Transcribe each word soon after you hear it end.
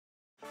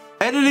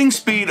Editing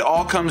speed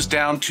all comes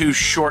down to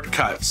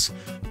shortcuts.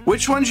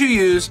 Which ones you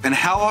use and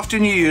how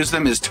often you use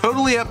them is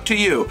totally up to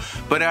you,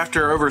 but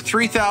after over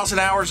 3,000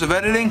 hours of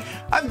editing,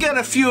 I've got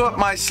a few up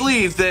my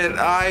sleeve that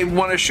I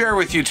want to share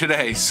with you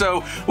today.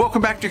 So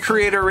welcome back to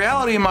Creator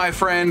Reality, my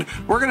friend.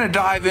 We're going to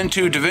dive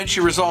into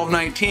DaVinci Resolve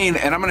 19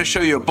 and I'm going to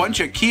show you a bunch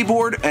of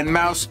keyboard and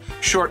mouse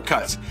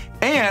shortcuts.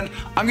 And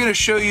I'm going to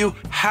show you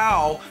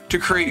how to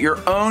create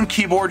your own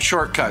keyboard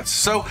shortcuts.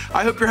 So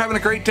I hope you're having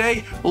a great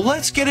day.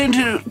 Let's get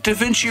into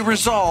DaVinci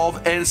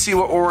Resolve and see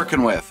what we're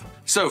working with.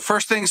 So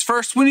first things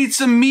first, we need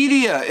some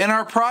media in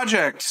our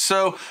project.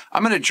 So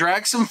I'm going to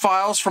drag some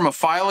files from a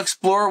File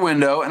Explorer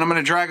window and I'm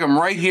going to drag them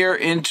right here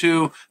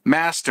into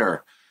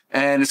Master.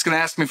 And it's going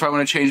to ask me if I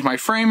want to change my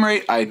frame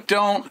rate. I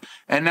don't.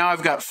 And now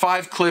I've got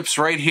 5 clips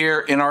right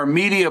here in our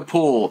media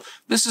pool.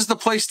 This is the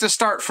place to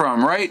start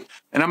from, right?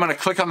 And I'm going to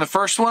click on the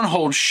first one,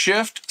 hold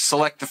Shift,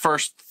 select the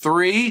first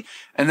 3,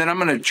 and then I'm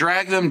going to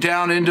drag them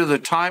down into the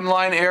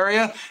timeline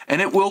area, and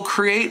it will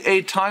create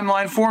a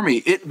timeline for me,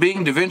 it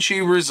being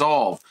DaVinci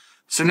Resolve.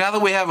 So now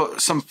that we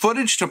have some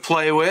footage to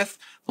play with,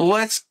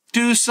 let's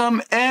do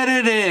some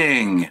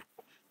editing.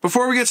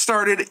 Before we get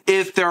started,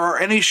 if there are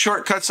any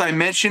shortcuts I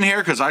mention here,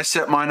 because I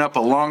set mine up a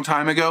long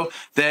time ago,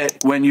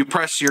 that when you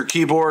press your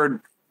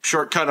keyboard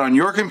shortcut on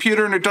your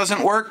computer and it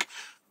doesn't work,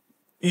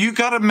 you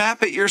got to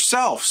map it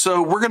yourself.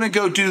 So we're going to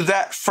go do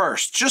that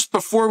first, just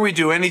before we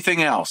do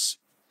anything else.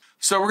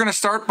 So we're going to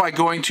start by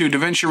going to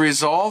DaVinci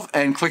Resolve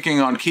and clicking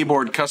on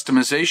Keyboard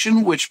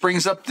Customization, which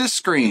brings up this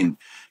screen.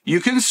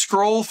 You can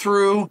scroll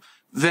through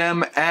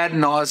them ad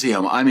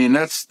nauseum. I mean,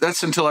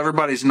 that's until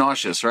everybody's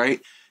nauseous, right?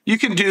 You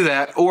can do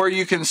that, or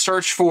you can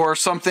search for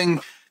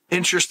something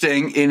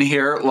interesting in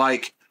here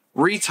like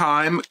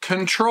Retime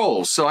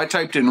Controls. So I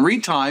typed in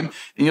Retime,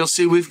 and you'll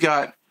see we've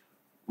got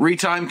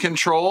Retime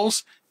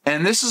Controls,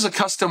 and this is a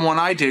custom one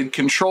I did,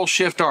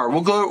 Control-Shift-R.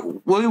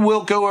 We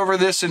will go over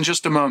this in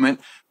just a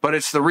moment, but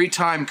it's the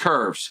Retime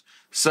Curves.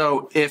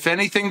 So if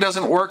anything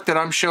doesn't work that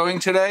I'm showing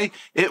today,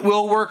 it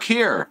will work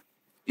here.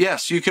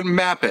 Yes, you can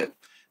map it.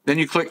 Then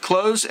you click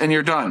Close, and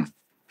you're done.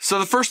 So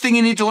the first thing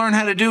you need to learn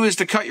how to do is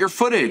to cut your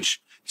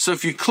footage. So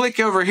if you click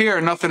over here,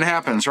 nothing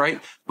happens,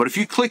 right? But if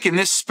you click in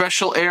this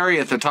special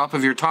area at the top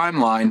of your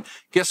timeline,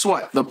 guess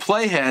what? The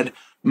playhead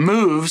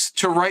moves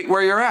to right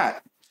where you're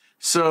at.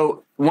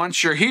 So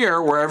once you're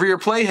here, wherever your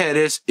playhead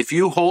is, if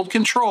you hold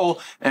Control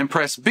and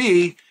press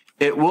B,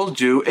 it will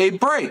do a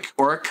break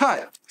or a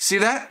cut. See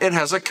that? It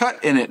has a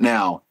cut in it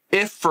now.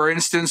 If, for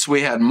instance,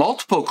 we had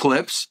multiple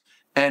clips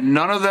and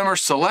none of them are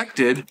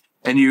selected,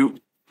 and you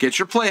get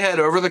your playhead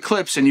over the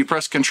clips and you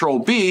press Control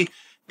B,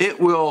 it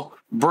will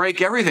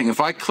break everything. If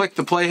I click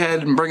the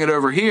playhead and bring it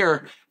over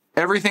here,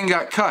 everything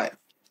got cut.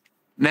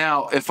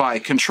 Now, if I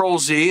Control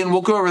Z, and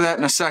we'll go over that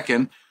in a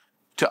second,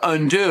 to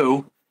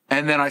undo,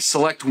 and then I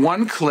select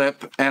one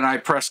clip and I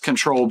press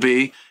Control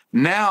B,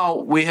 now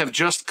we have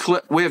just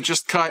cut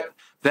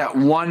that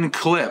one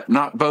clip,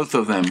 not both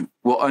of them.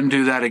 We'll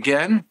undo that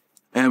again,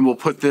 and we'll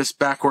put this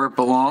back where it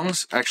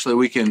belongs. Actually,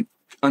 we can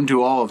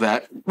undo all of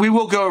that. We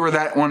will go over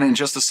that one in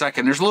just a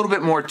second. There's a little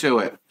bit more to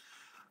it.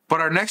 But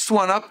our next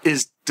one up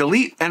is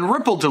delete and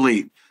ripple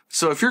delete.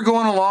 So if you're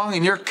going along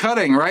and you're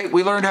cutting, right?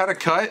 We learned how to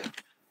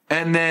cut,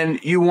 and then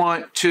you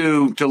want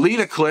to delete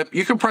a clip,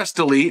 you can press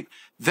delete.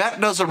 That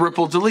does a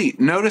ripple delete.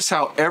 Notice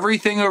how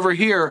everything over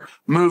here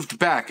moved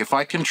back. If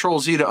I Control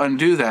Z to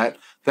undo that,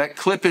 that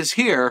clip is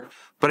here,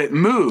 but it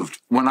moved.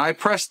 When I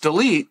press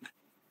delete,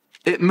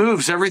 it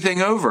moves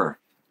everything over.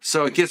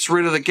 So it gets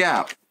rid of the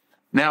gap.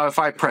 Now, if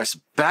I press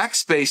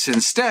backspace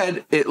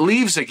instead, it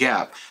leaves a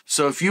gap.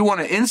 So if you want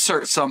to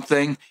insert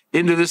something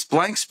into this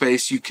blank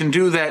space, you can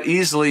do that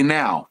easily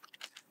now.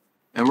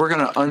 And we're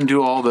going to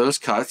undo all those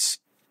cuts.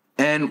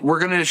 And we're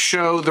going to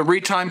show the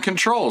Retime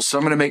Controls. So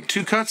I'm going to make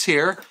 2 cuts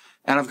here,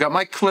 and I've got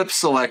my clip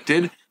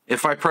selected.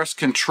 If I press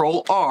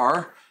Control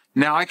R,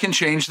 now I can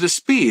change the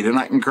speed, and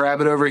I can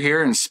grab it over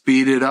here and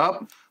speed it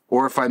up.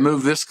 Or if I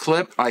move this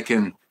clip, I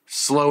can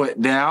slow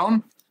it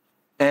down.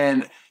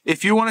 And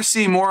if you want to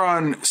see more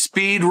on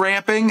speed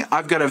ramping,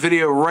 I've got a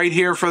video right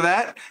here for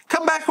that.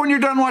 Come back when you're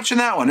done watching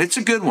that one. It's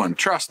a good one,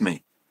 trust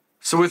me.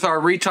 So with our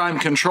Retime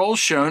Controls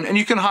shown, and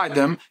you can hide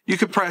them, you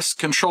can press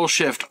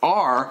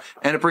Control-Shift-R,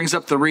 and it brings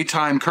up the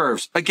Retime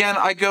Curves. Again,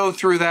 I go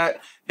through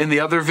that in the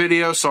other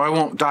video, so I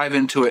won't dive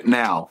into it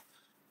now.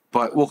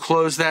 But we'll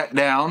close that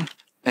down,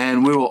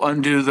 and we will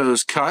undo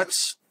those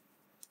cuts.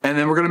 And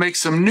then we're going to make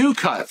some new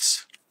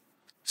cuts.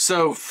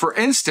 So for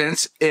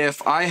instance,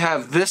 if I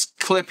have this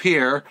clip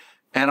here,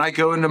 and I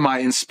go into my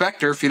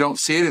inspector, if you don't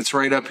see it, it's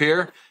right up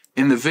here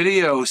in the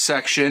video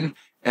section,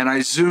 and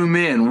I zoom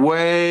in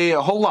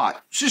a whole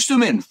lot. Just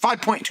zoom in,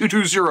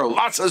 5.220,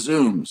 lots of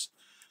zooms.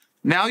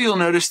 Now you'll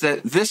notice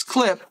that this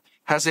clip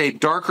has a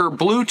darker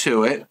blue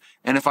to it,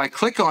 and if I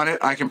click on it,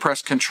 I can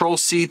press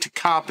Control-C to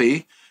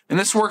copy, and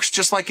this works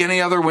just like any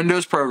other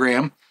Windows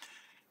program.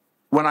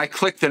 When I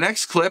click the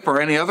next clip or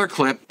any other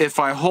clip, if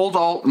I hold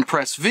Alt and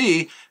press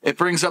V, it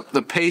brings up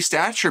the paste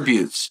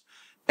attributes.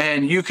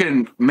 And you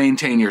can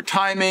maintain your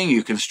timing,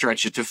 you can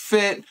stretch it to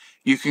fit,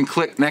 you can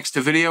click next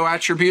to video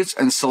attributes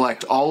and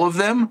select all of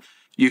them.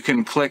 You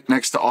can click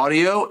next to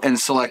audio and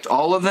select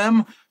all of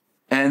them.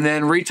 And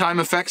then retime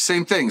effects,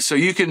 same thing. So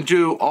you can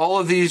do all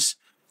of these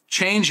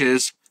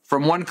changes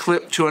from one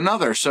clip to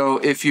another. So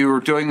if you're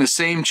doing the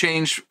same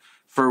change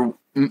for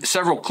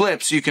several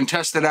clips, you can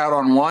test it out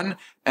on one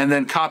and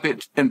then copy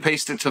it and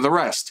paste it to the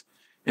rest.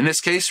 In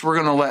this case, we're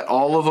going to let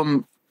all of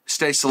them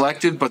stay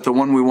selected, but the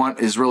one we want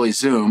is really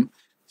zoom.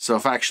 So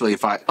if I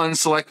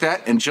unselect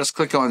that and just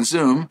click on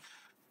zoom,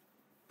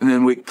 and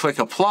then we click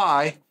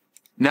apply,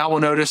 now we'll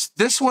notice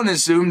this one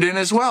is zoomed in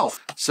as well.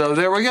 So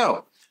there we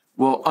go.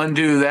 We'll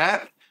undo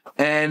that,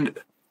 and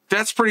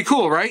that's pretty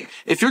cool, right?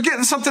 If you're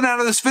getting something out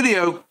of this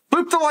video,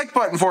 boop the like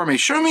button for me.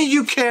 Show me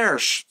you care.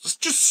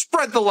 Just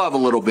spread the love a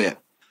little bit.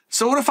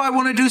 So what if I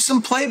want to do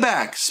some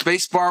playback?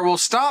 Spacebar will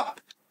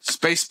stop.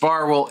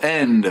 Spacebar will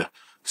end.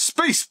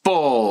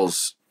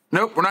 Spaceballs.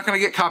 Nope, we're not going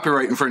to get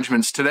copyright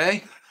infringements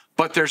today,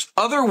 but there's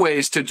other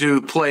ways to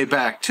do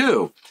playback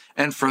too.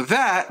 And for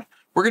that,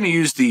 we're going to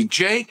use the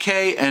J,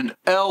 K, and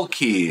L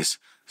keys.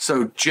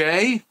 So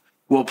J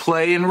will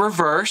play in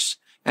reverse,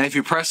 and if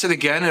you press it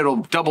again, it'll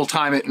double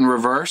time it in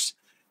reverse.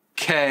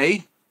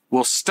 K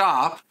will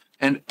stop,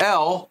 and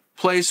L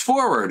plays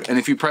forward. And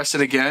if you press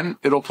it again,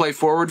 it'll play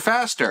forward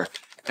faster.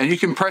 And you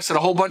can press it a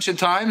whole bunch of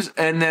times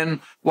and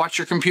then watch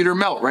your computer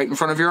melt right in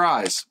front of your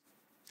eyes.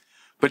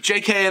 But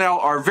J, K, and L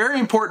are very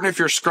important if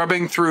you're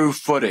scrubbing through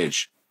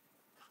footage.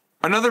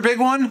 Another big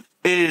one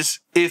is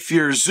if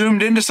you're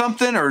zoomed into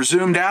something or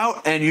zoomed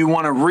out and you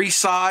want to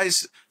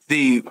resize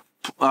the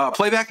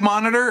playback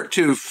monitor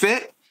to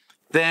fit,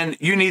 then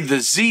you need the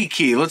Z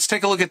key. Let's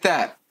take a look at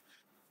that.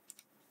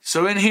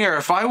 So in here,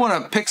 if I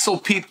want to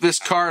pixel peep this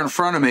car in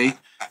front of me,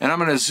 and I'm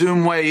going to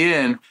zoom way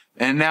in,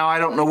 and now I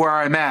don't know where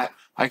I'm at,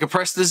 I can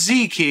press the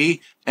Z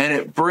key, and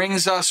it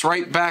brings us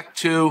right back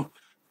to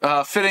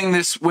fitting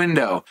this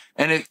window.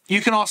 And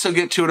you can also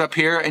get to it up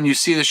here, and you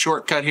see the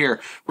shortcut here.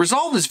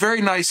 Resolve is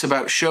very nice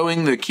about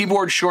showing the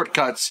keyboard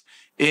shortcuts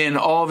in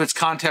all of its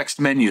context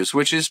menus,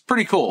 which is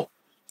pretty cool.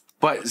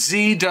 But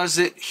Z does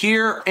it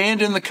here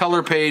and in the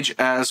color page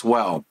as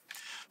well.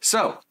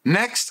 So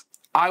next,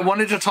 I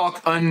wanted to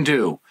talk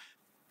undo.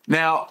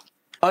 Now,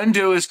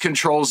 undo is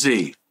Control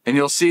Z, and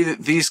you'll see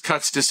that these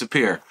cuts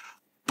disappear.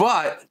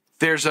 But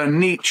there's a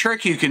neat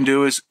trick you can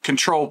do is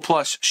Control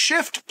plus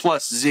Shift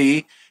plus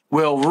Z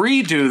will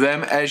redo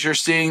them as you're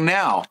seeing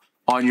now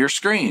on your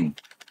screen.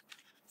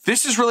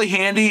 This is really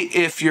handy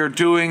if you're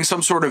doing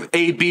some sort of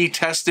A/B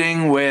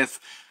testing with,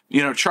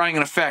 trying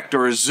an effect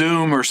or a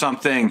zoom or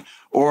something,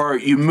 or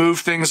you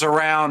move things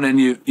around and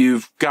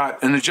you've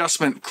got an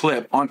adjustment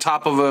clip on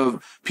top of a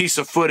piece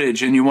of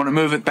footage and you want to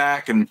move it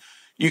back, and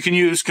you can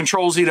use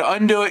Control Z to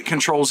undo it,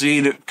 Control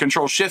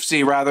Shift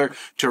Z rather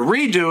to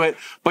redo it,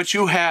 but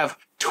you have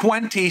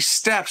 20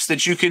 steps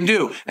that you can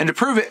do. And to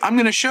prove it, I'm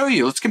going to show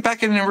you. Let's get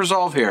back into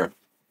Resolve here.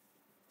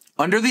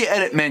 Under the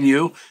Edit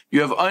menu, you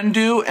have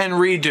Undo and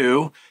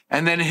Redo,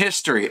 and then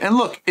History. And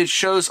look, it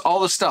shows all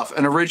the stuff.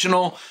 An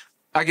original,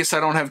 I guess I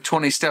don't have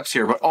 20 steps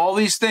here, but all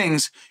these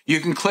things, you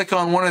can click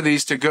on one of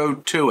these to go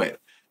to it.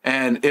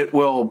 And it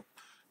will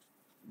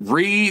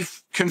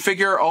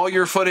reconfigure all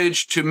your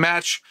footage to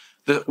match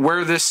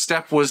where this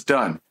step was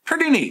done.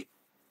 Pretty neat.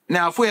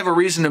 Now, if we have a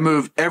reason to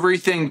move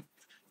everything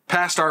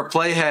past our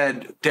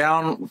playhead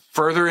down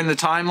further in the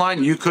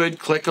timeline, you could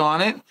click on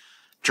it,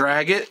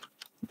 drag it,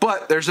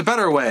 but there's a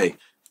better way.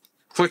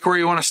 Click where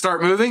you want to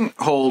start moving,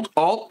 hold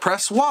Alt,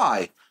 press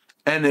Y,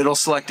 and it'll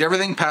select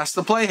everything past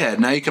the playhead.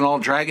 Now you can all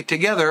drag it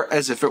together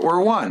as if it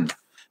were one.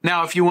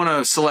 Now if you want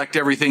to select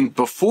everything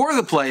before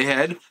the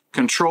playhead,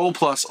 Control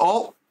plus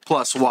Alt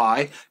plus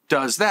Y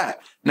does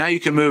that. Now you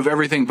can move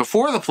everything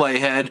before the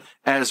playhead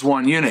as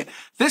one unit.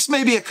 This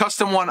may be a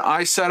custom one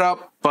I set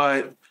up,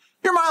 but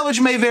your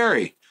mileage may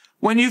vary.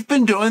 When you've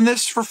been doing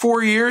this for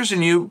 4 years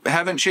and you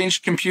haven't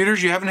changed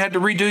computers, you haven't had to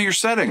redo your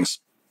settings.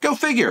 Go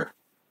figure.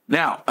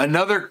 Now,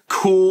 another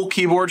cool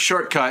keyboard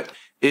shortcut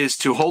is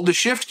to hold the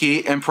Shift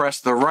key and press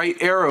the right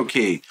arrow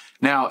key.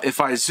 Now, if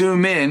I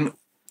zoom in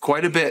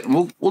quite a bit,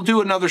 and we'll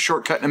do another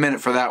shortcut in a minute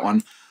for that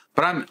one,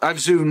 but I've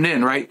zoomed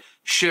in, right?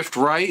 Shift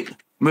right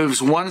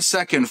moves 1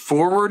 second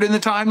forward in the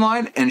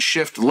timeline, and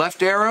Shift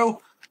left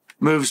arrow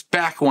moves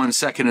back 1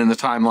 second in the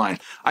timeline.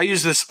 I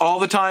use this all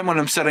the time when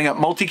I'm setting up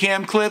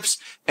multicam clips,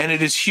 and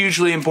it is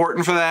hugely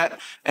important for that.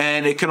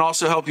 And it can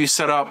also help you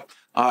set up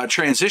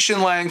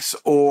transition lengths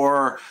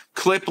or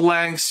clip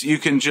lengths. You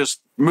can just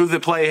move the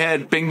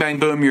playhead, bing, bang,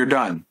 boom, you're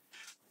done.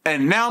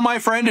 And now, my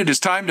friend, it is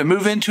time to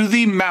move into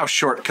the mouse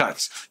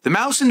shortcuts. The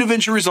mouse in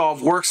DaVinci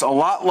Resolve works a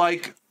lot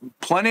like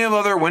plenty of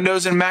other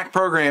Windows and Mac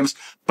programs,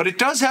 but it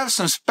does have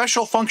some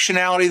special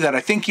functionality that I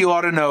think you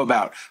ought to know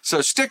about.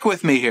 So stick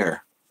with me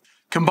here.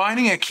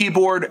 Combining a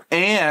keyboard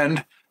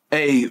and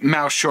a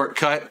mouse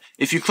shortcut,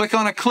 if you click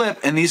on a clip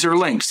and these are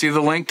linked, see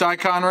the linked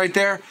icon right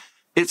there?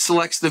 It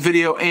selects the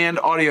video and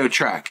audio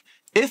track.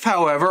 If,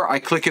 however, I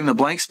click in the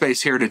blank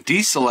space here to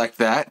deselect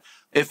that,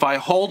 if I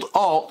hold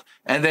Alt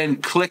and then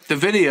click the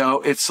video,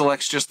 it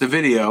selects just the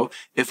video.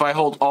 If I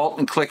hold Alt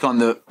and click on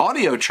the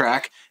audio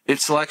track, it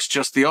selects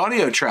just the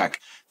audio track.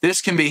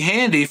 this can be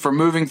handy for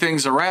moving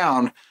things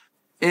around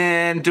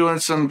and doing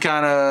some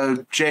kind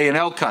of J and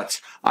L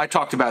cuts. I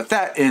talked about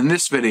that in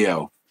this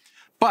video.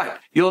 But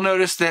you'll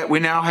notice that we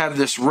now have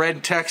this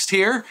red text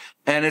here,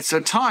 and it's a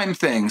time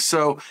thing.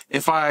 So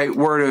if I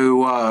were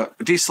to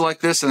deselect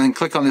this and then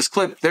click on this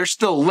clip, they're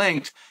still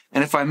linked.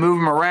 And if I move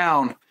them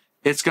around,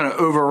 it's going to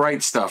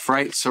overwrite stuff,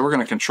 right? So we're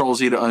going to Control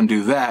Z to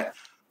undo that.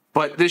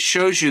 But this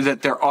shows you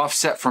that they're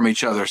offset from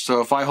each other. So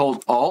if I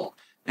hold Alt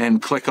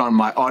and click on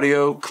my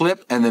audio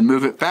clip and then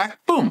move it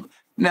back, boom.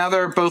 Now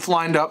they're both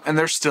lined up and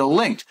they're still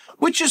linked,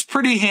 which is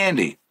pretty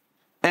handy.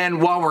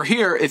 And while we're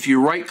here, if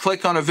you right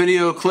click on a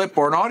video clip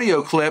or an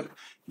audio clip,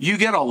 you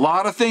get a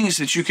lot of things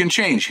that you can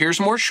change. Here's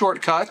more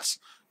shortcuts,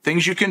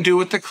 things you can do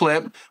with the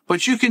clip,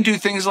 but you can do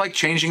things like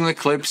changing the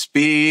clip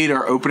speed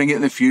or opening it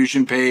in the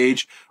Fusion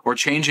page or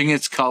changing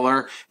its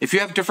color. If you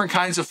have different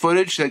kinds of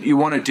footage that you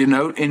want to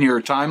denote in your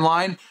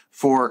timeline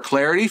for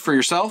clarity for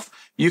yourself,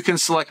 you can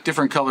select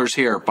different colors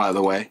here, by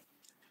the way.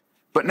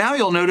 But now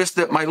you'll notice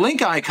that my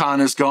link icon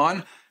is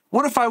gone.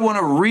 What if I want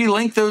to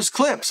relink those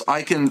clips?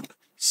 I can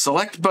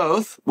select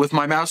both with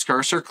my mouse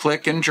cursor,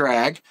 click and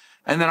drag,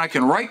 and then I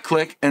can right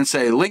click and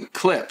say link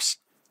clips,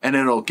 and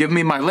it'll give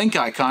me my link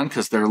icon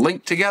because they're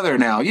linked together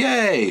now.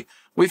 Yay!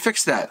 We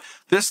fixed that.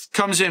 This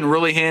comes in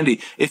really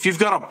handy. If you've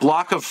got a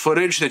block of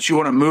footage that you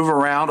want to move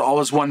around all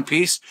as one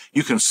piece,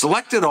 you can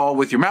select it all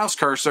with your mouse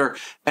cursor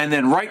and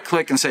then right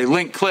click and say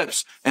link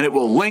clips, and it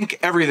will link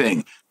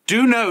everything.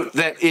 Do note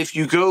that if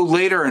you go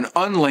later and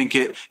unlink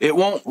it, it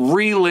won't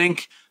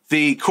relink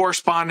the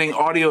corresponding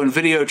audio and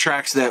video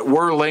tracks that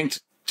were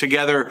linked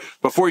together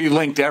before you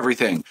linked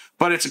everything.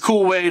 But it's a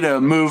cool way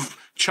to move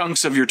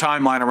chunks of your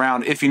timeline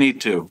around if you need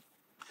to.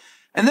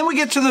 And then we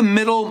get to the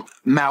middle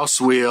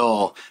mouse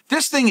wheel.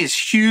 This thing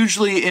is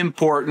hugely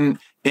important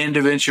in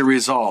DaVinci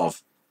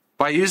Resolve.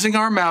 By using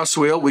our mouse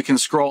wheel, we can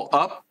scroll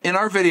up in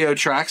our video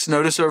tracks.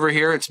 Notice over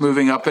here it's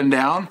moving up and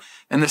down.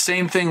 And the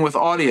same thing with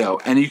audio.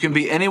 And you can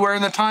be anywhere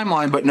in the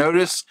timeline, but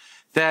notice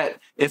that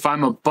if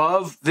I'm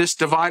above this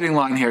dividing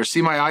line here,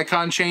 see my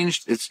icon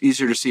changed? It's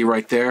easier to see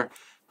right there.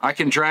 I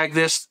can drag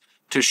this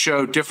to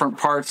show different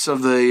parts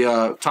of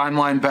the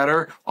timeline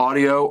better,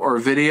 audio or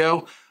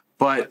video.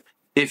 But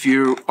if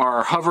you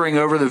are hovering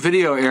over the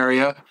video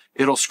area,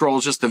 it'll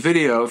scroll just the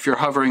video. If you're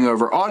hovering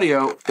over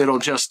audio, it'll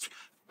just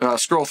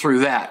scroll through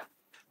that.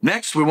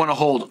 Next, we want to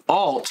hold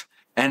Alt,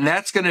 and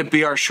that's going to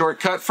be our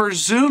shortcut for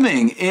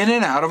zooming in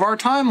and out of our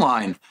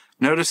timeline.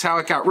 Notice how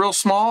it got real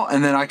small,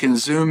 and then I can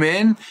zoom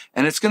in,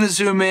 and it's going to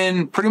zoom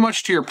in pretty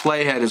much to your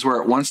playhead is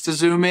where it wants to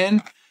zoom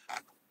in.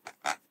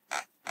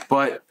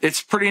 But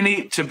it's pretty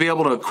neat to be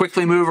able to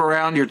quickly move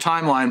around your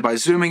timeline by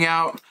zooming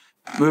out,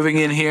 moving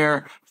in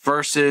here,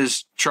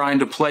 versus trying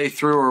to play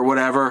through or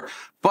whatever.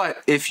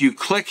 But if you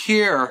click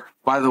here,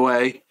 by the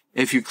way,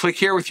 if you click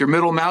here with your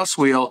middle mouse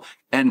wheel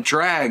and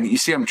drag, you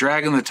see I'm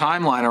dragging the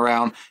timeline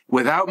around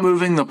without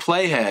moving the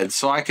playhead.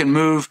 So I can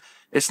move,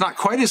 it's not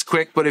quite as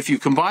quick, but if you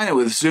combine it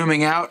with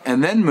zooming out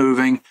and then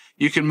moving,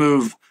 you can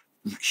move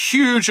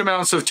huge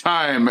amounts of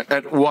time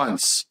at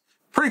once.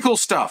 Pretty cool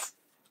stuff.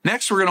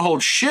 Next, we're going to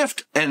hold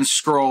Shift and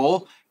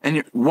scroll,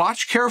 and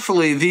watch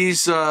carefully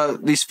these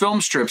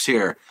film strips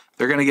here.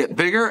 They're going to get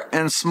bigger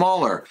and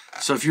smaller.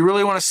 So if you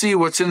really want to see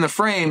what's in the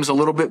frames a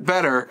little bit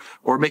better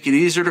or make it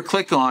easier to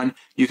click on,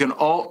 you can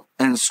Alt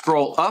and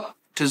scroll up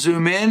to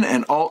zoom in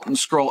and Alt and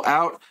scroll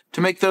out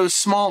to make those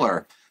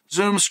smaller.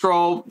 Zoom,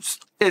 scroll,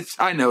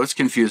 I know it's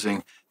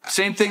confusing.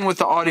 Same thing with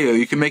the audio.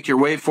 You can make your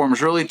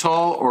waveforms really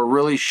tall or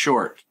really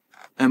short.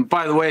 And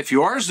by the way, if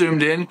you are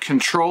zoomed in,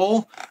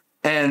 Control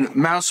and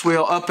mouse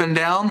wheel up and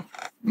down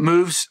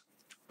moves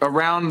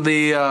around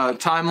the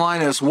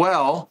timeline as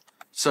well.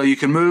 So you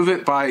can move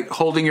it by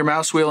holding your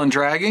mouse wheel and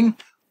dragging,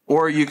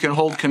 or you can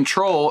hold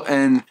Control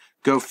and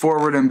go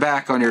forward and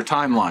back on your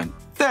timeline.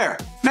 There.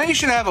 Now you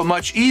should have a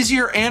much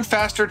easier and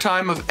faster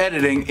time of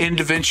editing in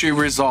DaVinci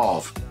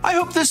Resolve. I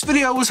hope this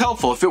video was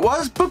helpful. If it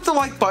was, boop the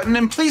like button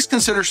and please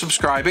consider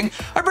subscribing.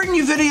 I bring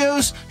you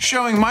videos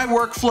showing my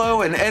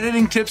workflow and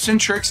editing tips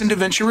and tricks in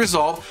DaVinci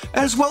Resolve,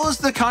 as well as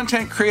the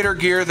content creator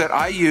gear that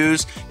I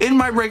use in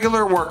my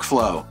regular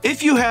workflow.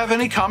 If you have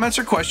any comments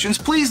or questions,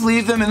 please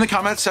leave them in the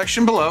comments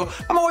section below.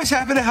 I'm always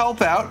happy to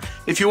help out.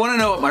 If you want to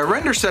know what my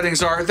render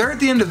settings are, they're at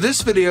the end of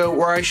this video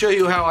where I show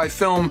you how I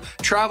film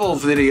travel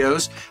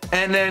videos,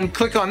 and then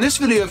click on this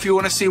video if you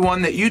want to see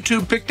one that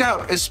YouTube picked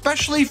out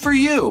especially for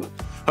you.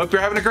 Hope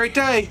you're having a great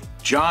day.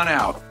 John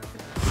out.